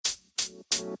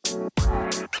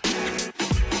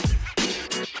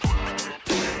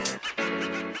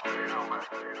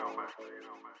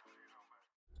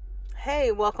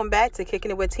Hey, welcome back to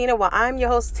Kicking It with Tina. Well, I'm your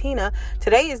host, Tina.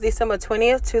 Today is December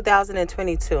 20th,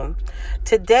 2022.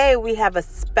 Today, we have a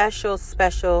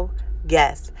special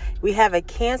guest. We have a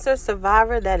cancer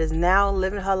survivor that is now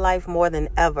living her life more than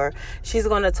ever. She's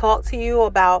going to talk to you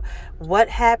about what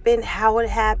happened, how it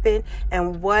happened,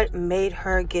 and what made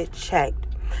her get checked.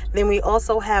 Then we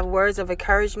also have words of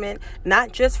encouragement,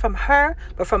 not just from her,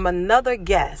 but from another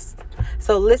guest.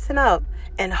 So listen up,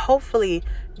 and hopefully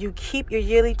you keep your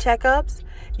yearly checkups,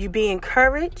 you be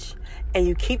encouraged, and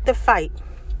you keep the fight.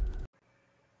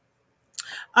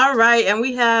 All right, and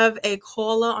we have a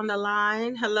caller on the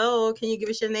line. Hello, can you give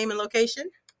us your name and location?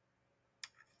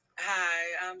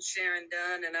 Hi, I'm Sharon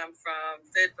Dunn, and I'm from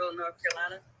Fayetteville, North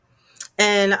Carolina.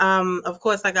 And of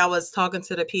course, like I was talking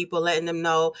to the people, letting them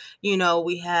know,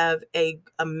 we have a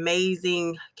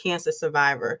amazing cancer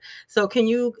survivor. So can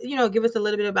you, give us a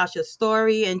little bit about your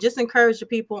story and just encourage the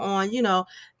people on,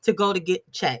 to go to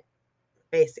get checked,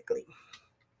 basically.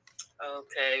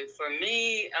 Okay, for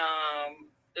me,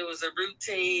 it was a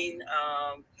routine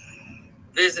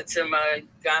visit to my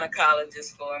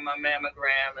gynecologist for my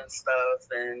mammogram and stuff,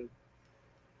 and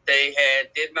they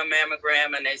did my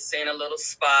mammogram and they seen a little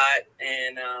spot,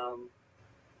 and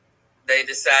they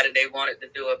decided they wanted to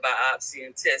do a biopsy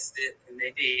and test it, and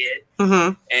they did.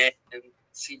 Mm-hmm. And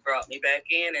she brought me back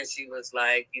in, and she was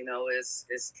like,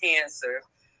 it's cancer,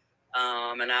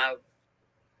 and I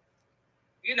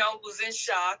was in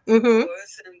shock, of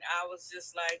course, and I was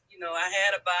just like, I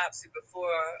had a biopsy before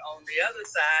on the other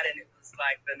side, and it was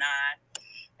like benign,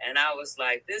 and I was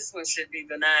like, this one should be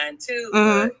benign too,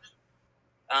 but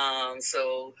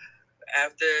so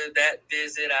after that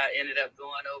visit, I ended up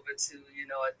going over to,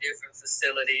 a different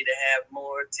facility to have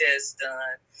more tests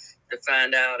done to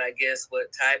find out, I guess,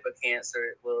 what type of cancer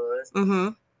it was.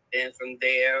 And from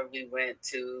there, we went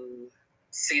to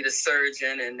see the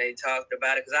surgeon, and they talked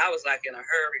about it because I was like in a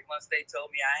hurry once they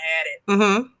told me I had it.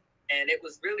 And it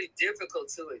was really difficult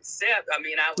to accept. I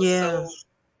mean, I was so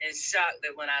in shock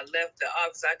that when I left the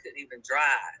office, I couldn't even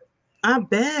drive. I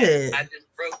bet. I just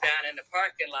broke down in the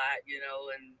parking lot,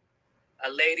 and a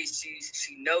lady, she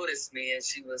noticed me, and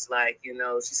she was like,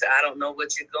 she said, I don't know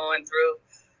what you're going through,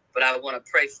 but I want to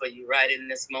pray for you right in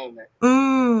this moment.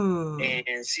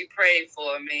 And she prayed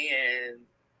for me, and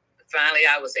finally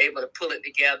I was able to pull it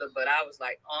together, but I was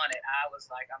like on it. I was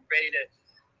like, I'm ready to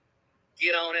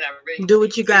get on it. I'm ready to do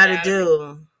what you got to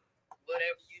do.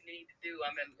 Whatever you need to do.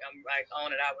 I'm like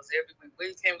on it. I was every week.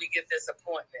 When can we get this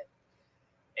appointment?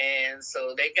 And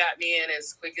so they got me in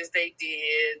as quick as they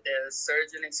did. The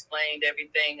surgeon explained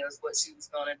everything as what she was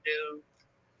going to do,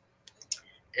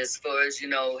 as far as,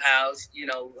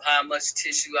 how much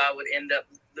tissue I would end up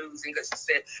losing. Because she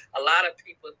said a lot of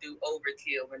people do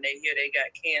overkill when they hear they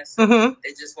got cancer.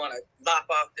 They just want to lop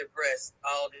off their breast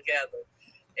altogether.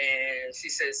 And she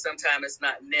said sometimes it's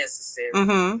not necessary.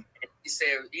 And she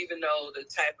said even though the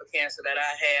type of cancer that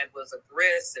I had was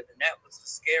aggressive, and that was the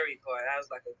scary part. I was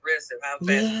like aggressive. How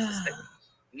fast was it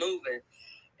moving?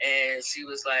 And she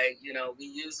was like, we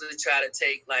usually try to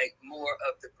take like more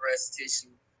of the breast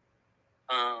tissue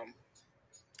out.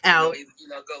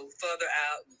 Go further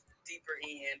out, deeper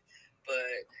in.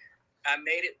 But I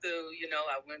made it through.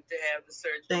 I went to have the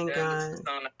surgery Thank done, God. which was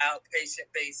on an outpatient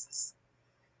basis.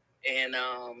 And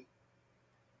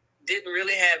didn't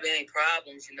really have any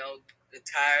problems, the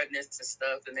tiredness and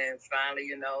stuff. And then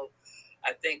finally,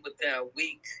 I think within a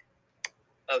week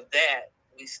of that,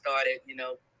 we started,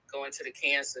 going to the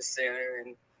cancer center,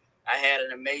 and I had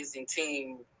an amazing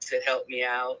team to help me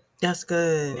out. That's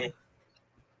good. And,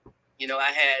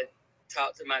 I had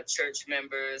talked to my church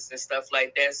members and stuff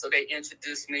like that. So they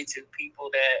introduced me to people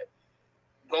that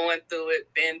going through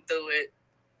it, been through it,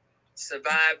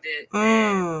 survived it.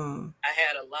 And I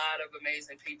had a lot of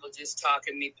amazing people just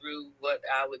talking me through what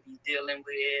I would be dealing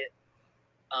with.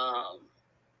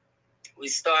 We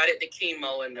started the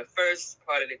chemo, and the first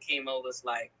part of the chemo was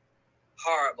like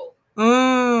horrible.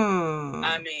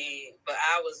 I mean, but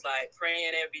I was like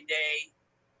praying every day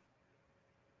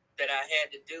that I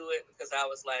had to do it, because I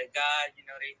was like, God, you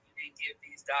didn't give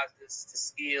these doctors the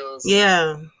skills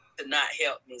to not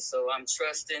help me. So I'm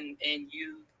trusting in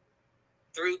you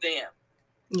through them.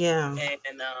 Yeah. And,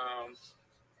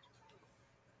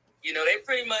 they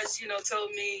pretty much,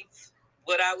 told me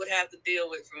what I would have to deal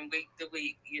with from week to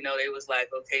week. They was like,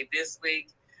 okay, this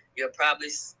week you'll probably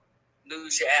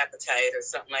lose your appetite or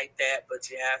something like that, but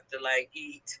you have to like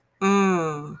eat.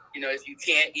 If you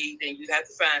can't eat, then you have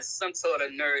to find some sort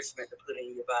of nourishment to put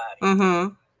in your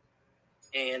body.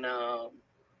 And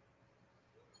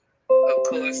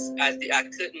course, I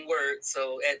couldn't work.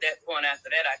 So at that point, after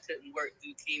that, I couldn't work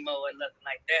through chemo and nothing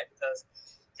like that because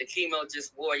the chemo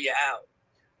just wore you out.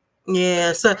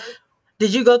 Yeah. So,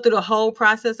 did you go through the whole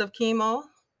process of chemo?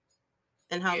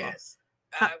 And how long? Yes,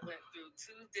 I went through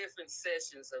 2 different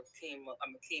sessions of chemo.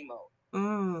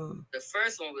 The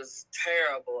first one was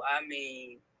terrible. I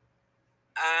mean,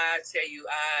 I tell you,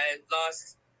 I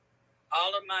lost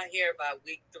all of my hair by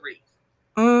week 3.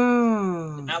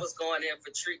 I was going in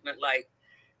for treatment like,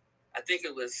 I think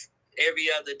it was every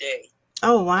other day.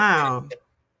 Oh, wow.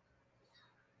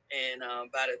 And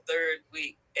by the 3rd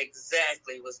week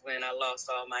exactly was when I lost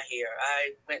all my hair.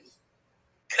 I went and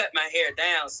cut my hair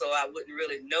down so I wouldn't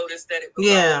really notice that it was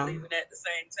all leaving at the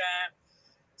same time.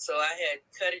 So I had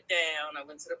cut it down. I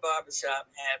went to the barbershop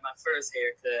and had my first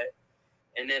haircut.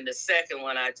 And then the second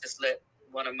one, I just let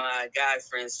one of my guy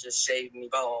friends just shave me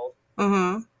bald.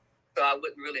 Mm-hmm. So I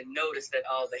wouldn't really notice that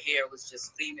all the hair was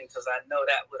just leaving because I know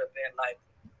that would have been like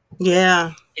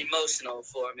emotional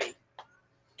for me.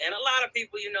 And a lot of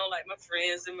people, you know, like my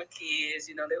friends and my kids,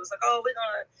 you know, they was like, oh, we're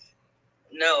going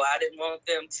to. No, I didn't want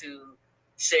them to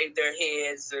shave their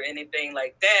heads or anything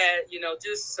like that. You know,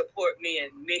 just support me in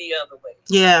many other ways.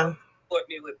 Yeah. Support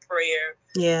me with prayer.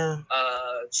 Yeah.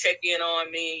 Check in on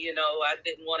me. You know, I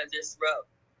didn't want to disrupt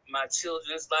my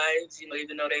children's lives, you know,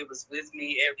 even though they was with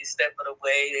me every step of the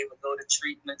way. They would go to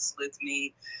treatments with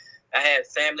me. I had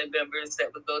family members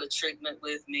that would go to treatment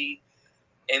with me.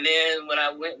 And then when I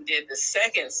went and did the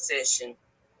second session,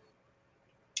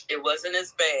 it wasn't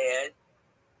as bad.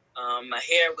 My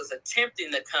hair was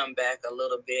attempting to come back a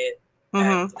little bit.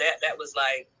 After that was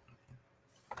like,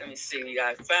 let me see,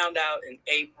 I found out in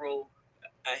April.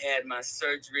 I had my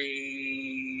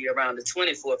surgery around the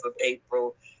 24th of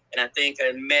April. And I think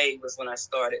in May was when I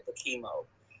started the chemo.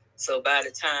 So by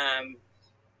the time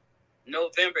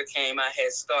November came, I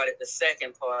had started the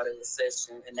second part of the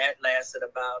session, and that lasted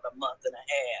about a month and a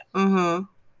half.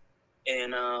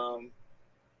 And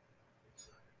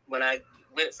when I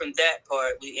went from that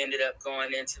part, we ended up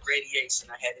going into radiation.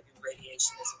 I had to do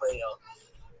radiation as well.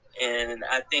 And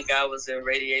I think I was in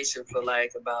radiation for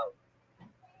like about,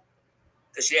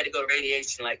 because she had to go to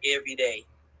radiation like every day.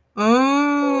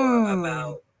 For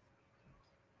about.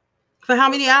 For how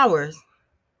many hours?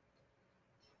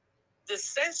 The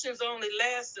sessions only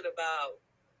lasted about,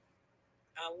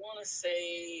 I want to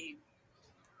say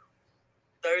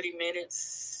 30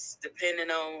 minutes, depending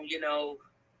on, you know,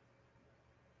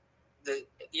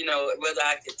 whether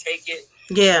I could take it.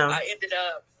 Yeah. I ended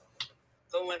up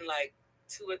going like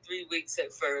 2 or 3 weeks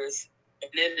at first,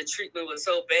 and then the treatment was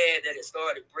so bad that it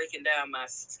started breaking down my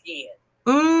skin.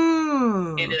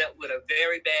 Ended up with a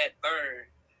very bad burn,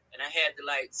 and I had to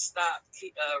like stop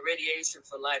radiation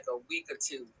for like a week or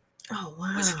 2. Oh,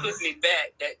 wow. Which put me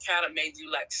back. That kind of made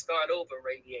you like start over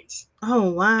radiation. Oh,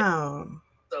 wow.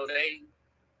 So they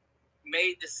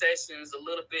made the sessions a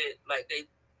little bit like they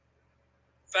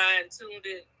fine-tuned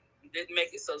it, didn't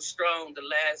make it so strong the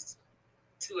last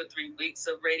 2 or 3 weeks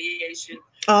of radiation.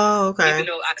 Oh, okay. Even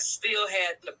though I still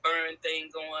had the burn thing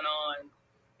going on,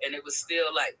 and it was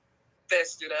still like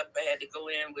festered up. I had to go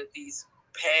in with these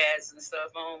pads and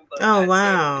stuff on. But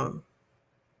wow.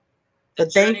 The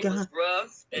journey was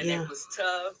rough and it was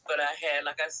tough, but I had,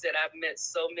 like I said, I've met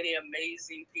so many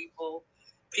amazing people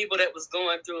that was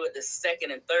going through it the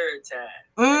second and third time.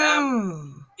 And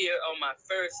I'm here on my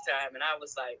first time, and I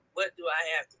was like, what do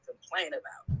I have to complain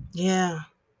about? Yeah.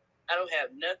 I don't have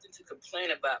nothing to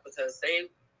complain about because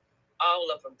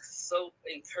all of them, so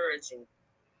encouraging.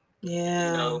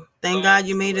 Yeah. You know, thank God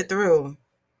you made it through.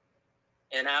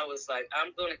 And I was like,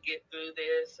 I'm going to get through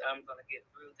this. I'm going to get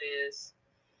through this.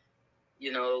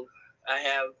 You know, I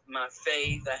have my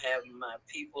faith. I have my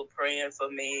people praying for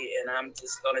me, and I'm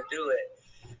just going to do it.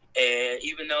 And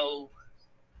even though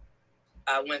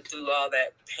I went through all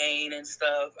that pain and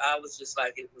stuff, I was just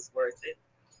like, it was worth it.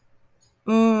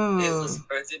 It was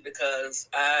worth it because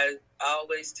I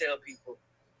always tell people,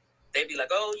 they be like,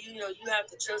 oh, you know, you have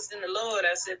to trust in the Lord.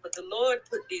 I said, but the Lord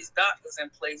put these doctors in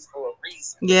place for a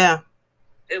reason. Yeah.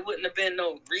 It wouldn't have been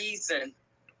no reason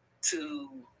to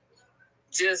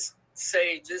just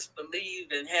say, just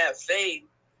believe and have faith.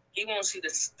 He wants you to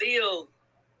still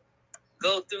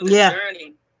go through the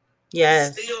journey.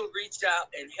 Yes. Still reach out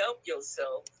and help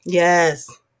yourself. Yes.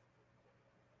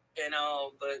 And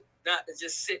all, but not to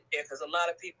just sit there, because a lot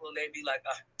of people, they be like,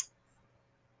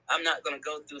 I'm not going to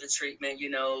go through the treatment, you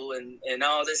know, and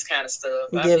all this kind of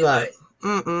stuff. Give up.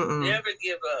 Like, never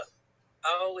give up.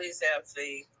 Always have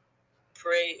faith.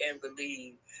 Pray and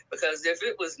believe. Because if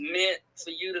it was meant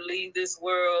for you to leave this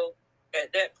world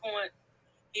at that point,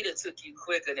 he'd have took you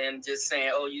quicker than just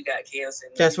saying, oh, you got cancer.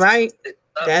 That's right.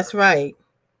 That's right.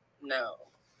 No.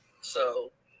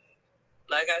 So,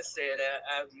 like I said,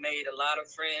 I've made a lot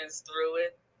of friends through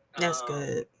it. That's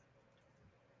good.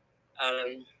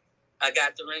 I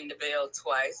got to ring the bell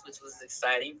twice, which was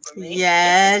exciting for me.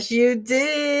 Yes, you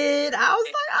did. I was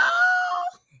like,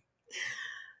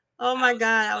 oh my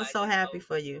God. I was so happy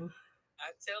for you.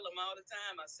 I tell them all the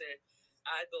time, I said,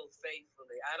 I go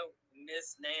faithfully. I don't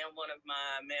miss damn one of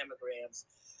my mammograms.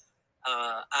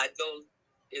 I go,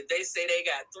 if they say they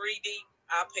got 3D,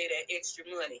 I pay that extra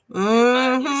money. Mm-hmm. If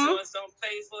my insurance don't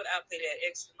pay for it, I pay that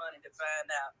extra money to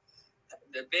find out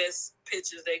the best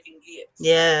pictures they can get.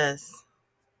 Yes.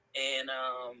 And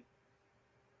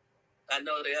I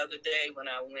know the other day when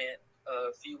I went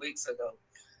a few weeks ago,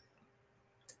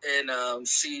 and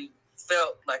she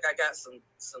felt like I got some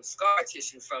scar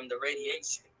tissue from the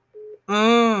radiation.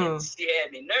 And she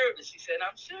had me nervous. She said,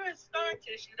 I'm sure it's scar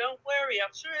tissue. Don't worry.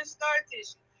 I'm sure it's scar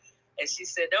tissue. And she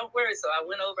said, don't worry. So I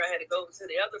went over. I had to go to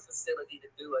the other facility to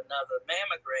do another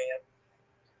mammogram,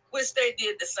 which they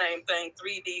did the same thing,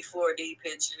 3D, 4D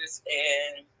pictures.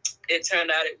 And it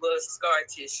turned out it was scar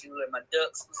tissue, and my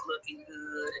ducts was looking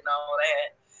good and all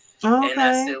that. Okay. And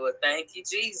I said, well, thank you,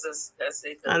 Jesus. That's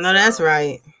it. I know that's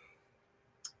right.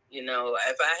 You know,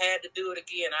 if I had to do it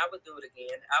again, I would do it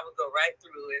again. I would go right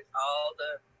through it, all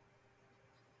the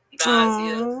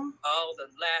nausea, all the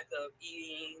lack of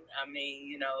eating. I mean,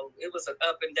 you know, it was an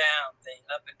up and down thing.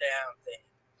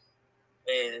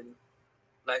 And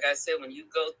like I said, when you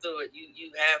go through it,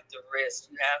 you have to rest.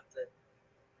 You have to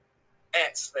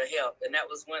ask for help. And that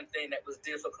was one thing that was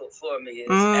difficult for me, is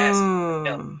asking for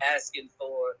help, asking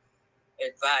for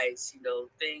advice, you know,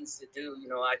 things to do. You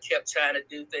know, I kept trying to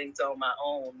do things on my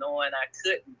own, knowing I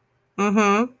couldn't.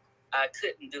 Mm-hmm. I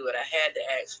couldn't do it. I had to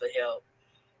ask for help.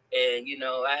 And, you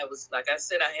know, I was, like I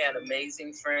said, I had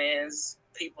amazing friends,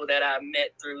 people that I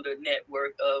met through the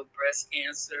network of breast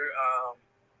cancer.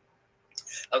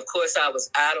 Of course, I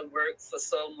was out of work for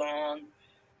so long.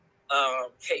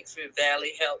 Cape Fear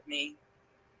Valley helped me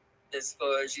as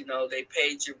far as, you know, they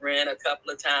paid your rent a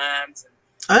couple of times.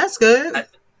 Oh, that's good.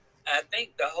 I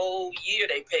think the whole year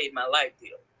they paid my light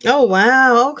bill. Oh,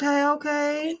 wow.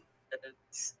 Okay. The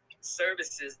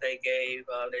services they gave,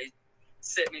 they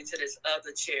sent me to this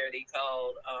other charity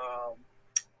called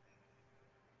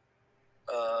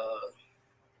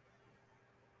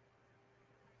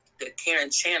the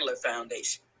Karen Chandler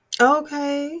Foundation.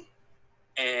 Okay.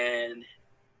 And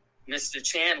Mr.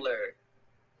 Chandler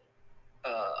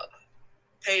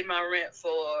paid my rent for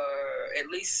at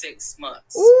least 6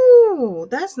 months. Ooh,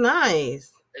 that's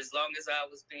nice. As long as I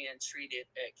was being treated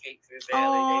at Cape Fear Valley.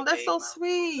 Oh, that's so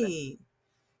sweet.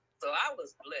 So I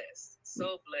was blessed.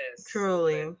 So blessed.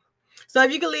 Truly. So blessed. So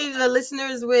if you could leave the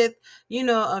listeners with, you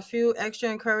know, a few extra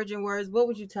encouraging words, what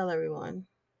would you tell everyone?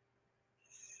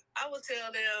 I would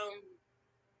tell them,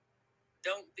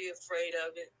 don't be afraid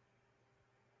of it.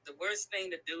 The worst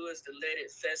thing to do is to let it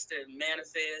fester and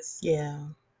manifest.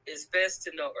 Yeah. It's best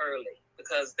to know early,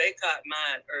 because they caught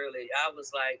mine early. I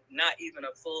was like not even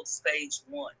a full stage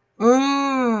 1.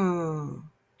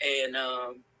 And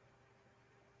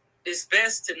it's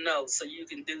best to know so you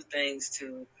can do things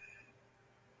to,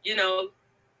 you know,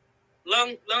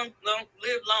 live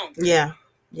longer. Yeah.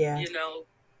 You know,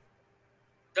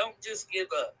 don't just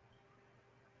give up,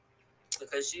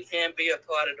 because you can be a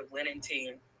part of the winning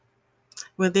team.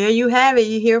 Well, there you have it.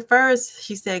 You hear first.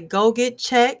 She said, go get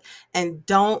checked and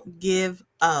don't give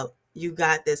up. You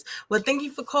got this. Well, thank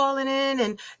you for calling in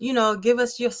and, you know, give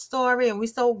us your story. And we're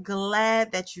so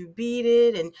glad that you beat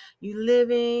it and you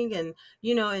living and,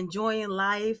 you know, enjoying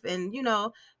life. And, you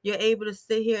know, you're able to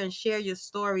sit here and share your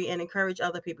story and encourage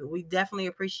other people. We definitely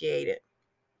appreciate it.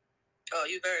 Oh,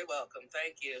 you're very welcome.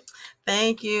 Thank you.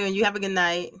 Thank you. And you have a good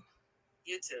night.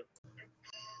 You too.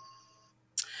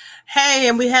 Hey,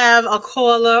 and we have a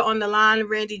caller on the line,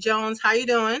 Randy Jones. How you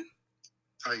doing?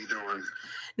 How you doing?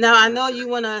 Now, I know you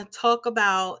want to talk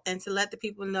about and to let the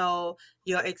people know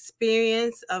your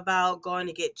experience about going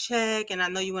to get checked, and I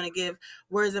know you want to give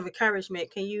words of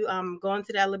encouragement. Can you go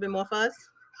into that a little bit more for us?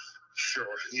 Sure,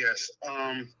 yes.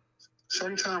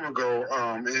 Some time ago,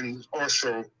 and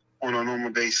also on a normal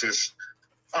basis,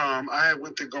 I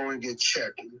went to go and get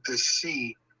checked to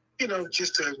see, you know,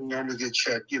 just to normally get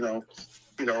checked, you know,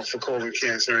 for colon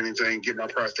cancer or anything, get my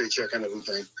prostate check and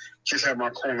everything. Just have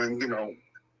my colon, you know,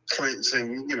 cleanse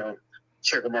and, you know,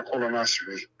 check with my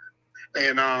colonoscopy.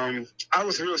 And I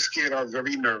was real scared. I was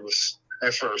very nervous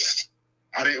at first.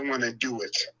 I didn't want to do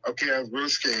it. Okay, I was real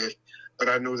scared, but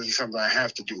I knew this is something I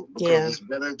have to do, because it's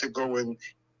better to go and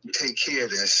take care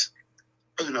of this,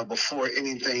 you know, before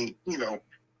anything, you know,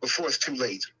 before it's too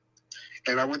late.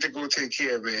 And I went to go take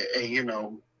care of it, and, you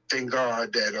know, thank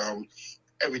God that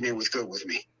everything was good with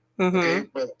me. Mm-hmm. Okay,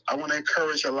 but I want to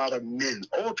encourage a lot of men,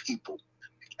 all people,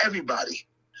 everybody.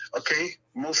 Okay,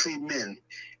 mostly men.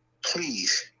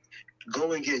 Please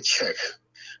go and get checked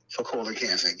for colon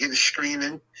cancer. Get a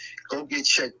screening. Go get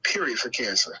checked. Period for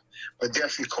cancer, but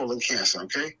definitely colon cancer.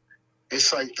 Okay,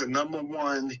 it's like the number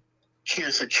one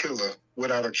cancer killer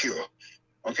without a cure.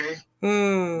 Okay?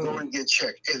 Go and get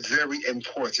checked. It's very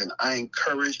important. I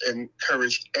encourage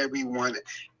everyone,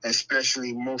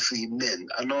 especially mostly men.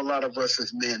 I know a lot of us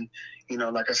as men,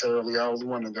 like I said earlier, I was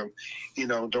one of them,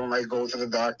 don't like go to the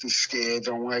doctor scared,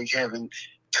 don't like having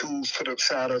tubes put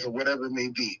upside us or whatever it may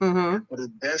be. Mm-hmm. But it's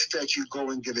best that you go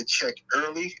and get a check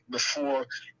early before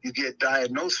you get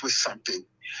diagnosed with something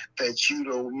that you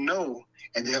don't know.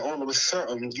 And then all of a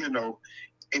sudden,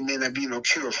 it may not be no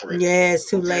cure for it. Yeah, it's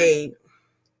too late.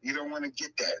 You don't want to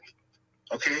get that,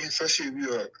 okay? Especially if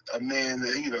you're a man,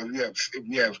 if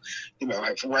you have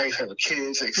a wife, have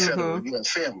kids, etc. Mm-hmm. You have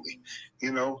family,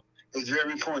 it's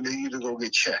very important that you to go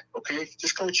get checked, okay?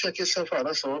 Just go check yourself out.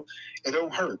 That's all. It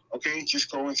don't hurt, okay?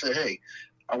 Just go and say, hey,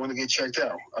 I want to get checked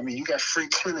out. I mean, you got free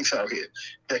clinics out here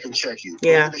that can check you.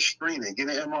 Yeah. Go get a screening, get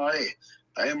an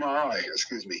MRI,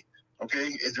 excuse me. Okay,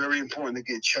 it's very important to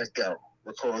get checked out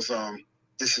because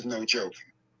this is no joke.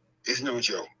 It's no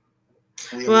joke.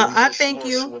 I thank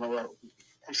you.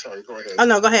 I'm sorry, go ahead. Oh,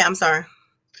 no, go ahead. I'm sorry.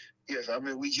 Yes, I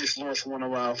mean, we just lost one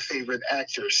of our favorite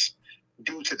actors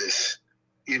due to this,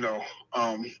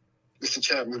 Mr.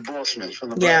 Chadwick Boseman from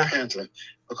the Black Panther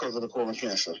because of the colon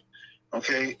cancer.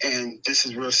 Okay, and this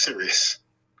is real serious.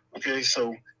 Okay,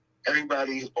 so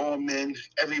everybody, all men,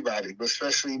 everybody, but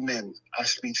especially men, I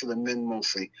speak to the men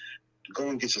mostly, go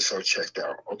and get yourself checked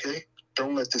out, okay?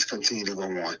 Don't let this continue to go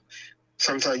on.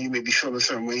 Sometimes you may be feeling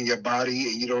something in your body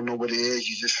and you don't know what it is.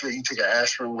 You just feel you take an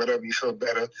aspirin, whatever, you feel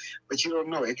better. But you don't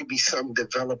know. It could be something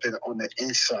developing on the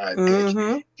inside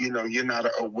that, you're not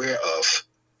aware of,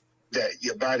 that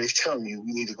your body's telling you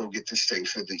need to go get this thing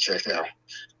physically checked out.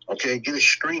 Okay? Get a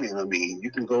screening. I mean,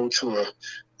 you can go to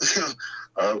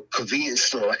a convenience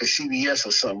store, like a CVS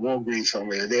or something, Walgreens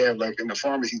somewhere. They have, like, in the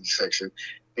pharmacy section,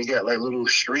 they got like little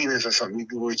screenings or something you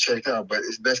can go check out, but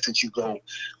it's best that you go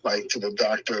like to the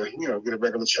doctor, get a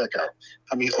regular checkout.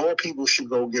 I mean, all people should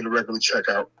go get a regular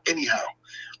checkout anyhow,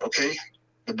 okay?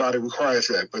 The body requires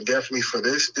that, but definitely for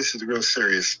this is real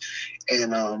serious.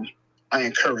 And I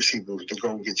encourage people to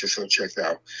go and get yourself checked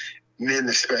out. Men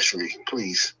especially,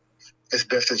 please. It's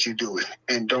best that you do it.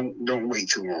 And don't wait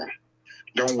too long.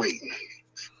 Don't wait.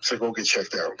 So go get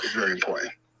checked out. It's very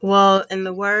important. Well, in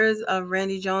the words of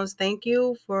Randy Jones, thank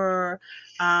you for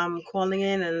calling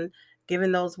in and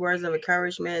giving those words of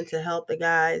encouragement to help the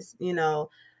guys,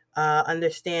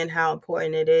 understand how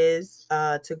important it is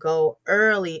to go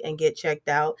early and get checked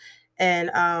out.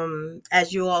 And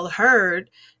as you all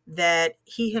heard, that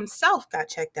he himself got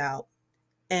checked out.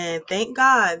 And thank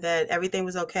God that everything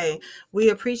was okay. We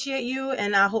appreciate you,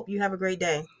 and I hope you have a great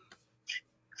day.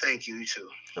 Thank you, you too.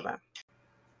 Bye-bye.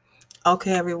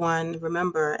 Okay, everyone,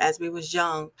 remember, as we was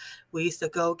young, we used to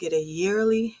go get a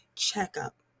yearly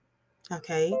checkup,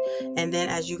 okay? And then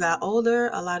as you got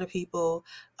older, a lot of people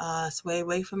sway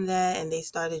away from that, and they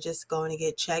started just going to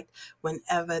get checked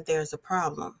whenever there's a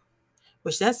problem,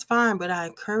 which that's fine, but I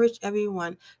encourage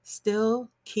everyone,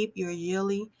 still keep your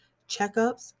yearly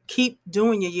checkups, keep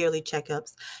doing your yearly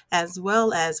checkups, as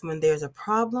well as when there's a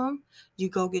problem, you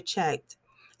go get checked.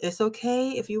 It's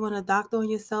okay if you want to doctor on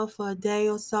yourself for a day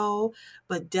or so,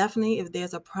 but definitely if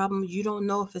there's a problem, you don't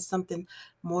know if it's something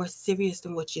more serious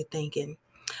than what you're thinking.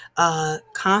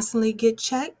 Constantly get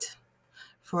checked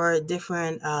for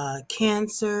different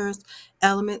cancers,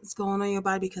 elements going on in your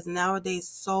body, because nowadays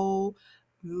so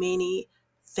many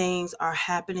things are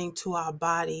happening to our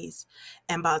bodies,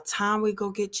 and by the time we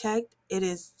go get checked, it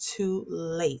is too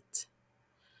late.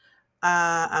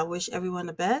 I wish everyone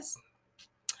the best.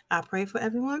 I pray for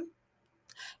everyone.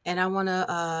 And I want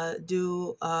to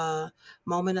do a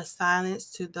moment of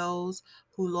silence to those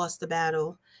who lost the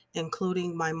battle,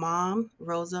 including my mom,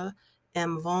 Rosa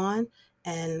M. Vaughn,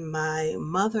 and my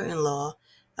mother-in-law,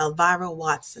 Elvira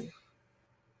Watson.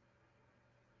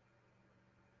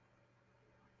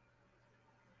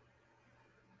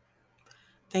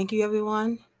 Thank you,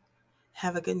 everyone.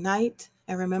 Have a good night.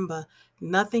 And remember,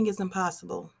 nothing is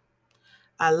impossible.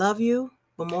 I love you,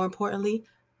 but more importantly,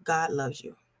 God loves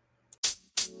you.